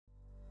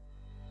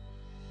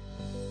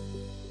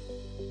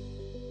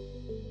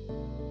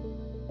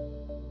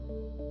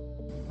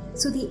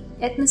So the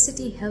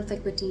Ethnicity, Health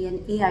Equity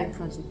and AI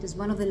project is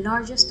one of the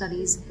largest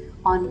studies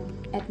on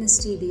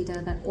ethnicity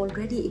data that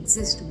already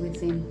exist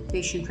within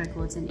patient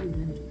records in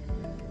England,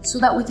 so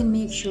that we can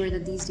make sure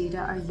that these data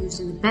are used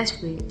in the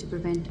best way to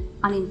prevent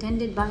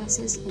unintended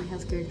biases in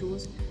healthcare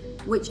tools,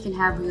 which can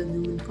have real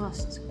human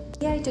costs.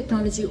 AI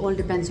technology all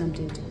depends on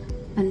data,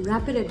 and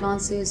rapid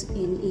advances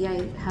in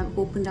AI have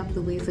opened up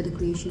the way for the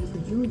creation of a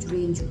huge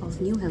range of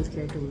new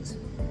healthcare tools.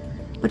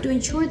 But to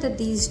ensure that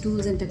these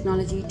tools and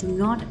technology do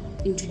not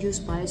introduce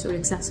bias or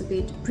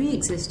exacerbate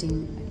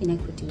pre-existing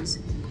inequities,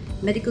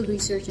 medical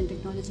research and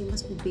technology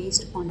must be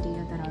based on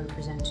data that are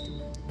representative.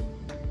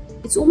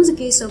 It's almost a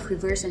case of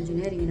reverse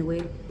engineering in a way,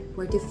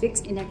 where to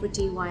fix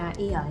inequity via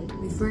AI,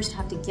 we first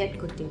have to get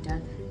good data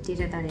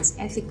that is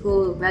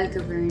ethical,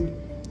 well-governed,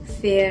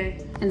 fair,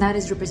 and that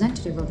is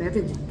representative of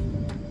everyone.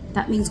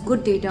 That means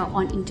good data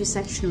on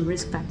intersectional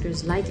risk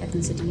factors like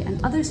ethnicity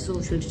and other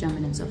social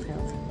determinants of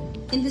health.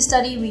 In this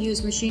study, we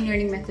use machine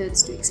learning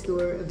methods to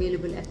explore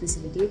available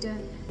ethnicity data,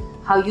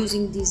 how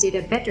using these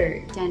data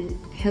better can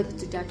help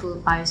to tackle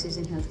biases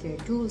in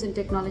healthcare tools and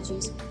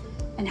technologies,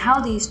 and how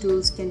these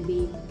tools can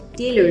be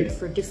tailored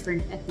for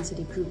different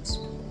ethnicity groups.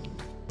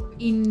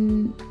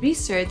 In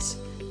research,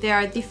 there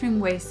are different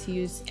ways to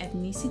use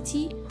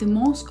ethnicity. The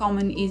most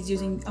common is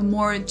using a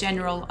more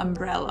general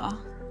umbrella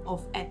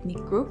of ethnic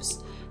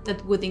groups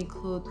that would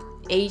include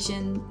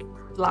Asian,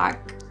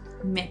 Black,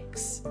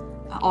 Mixed,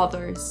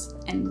 others,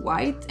 and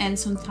white, and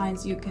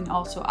sometimes you can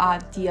also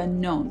add the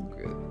unknown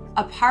group.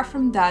 Apart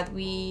from that,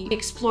 we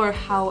explore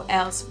how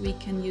else we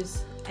can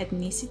use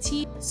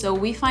ethnicity. So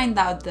we find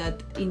out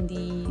that in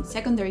the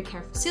secondary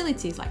care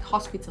facilities like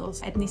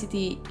hospitals,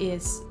 ethnicity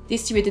is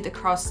distributed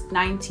across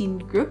 19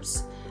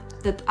 groups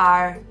that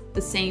are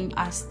the same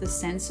as the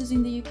census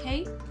in the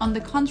UK. On the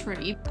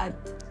contrary, at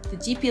the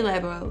GP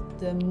level,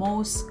 the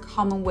most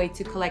common way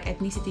to collect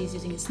ethnicity is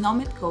using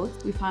SNOMED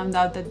codes. We found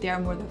out that there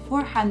are more than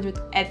 400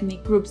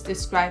 ethnic groups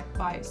described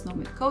by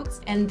SNOMED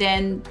codes, and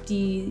then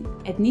the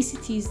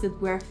ethnicities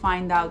that we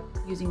find out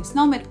using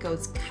SNOMED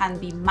codes can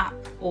be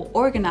mapped or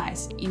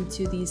organized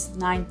into these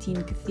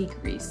 19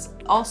 categories.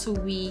 Also,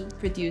 we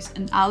produce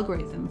an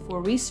algorithm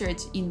for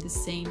research in the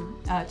same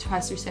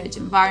trust research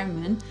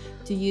environment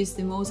to use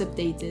the most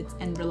updated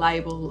and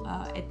reliable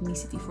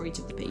ethnicity for each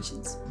of the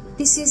patients.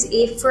 This is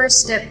a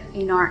first step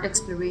in our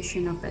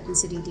exploration of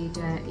ethnicity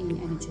data in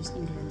NHS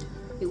England.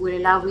 It will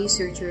allow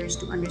researchers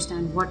to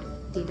understand what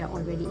data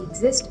already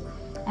exist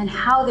and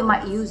how they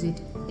might use it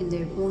in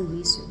their own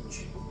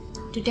research.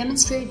 To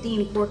demonstrate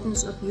the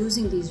importance of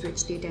using these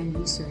rich data in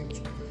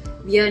research,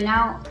 we are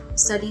now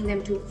studying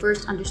them to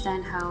first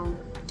understand how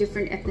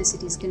different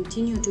ethnicities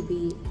continue to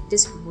be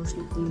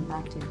disproportionately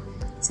impacted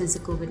since the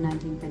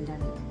COVID-19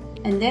 pandemic,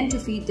 and then to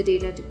feed the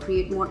data to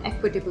create more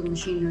equitable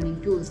machine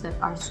learning tools that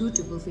are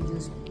suitable for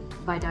use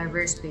by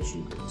diverse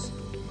patient groups.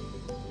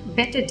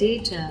 Better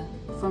data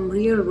from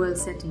real-world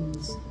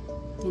settings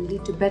can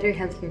lead to better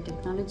healthcare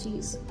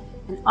technologies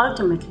and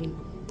ultimately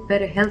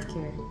better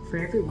healthcare for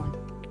everyone.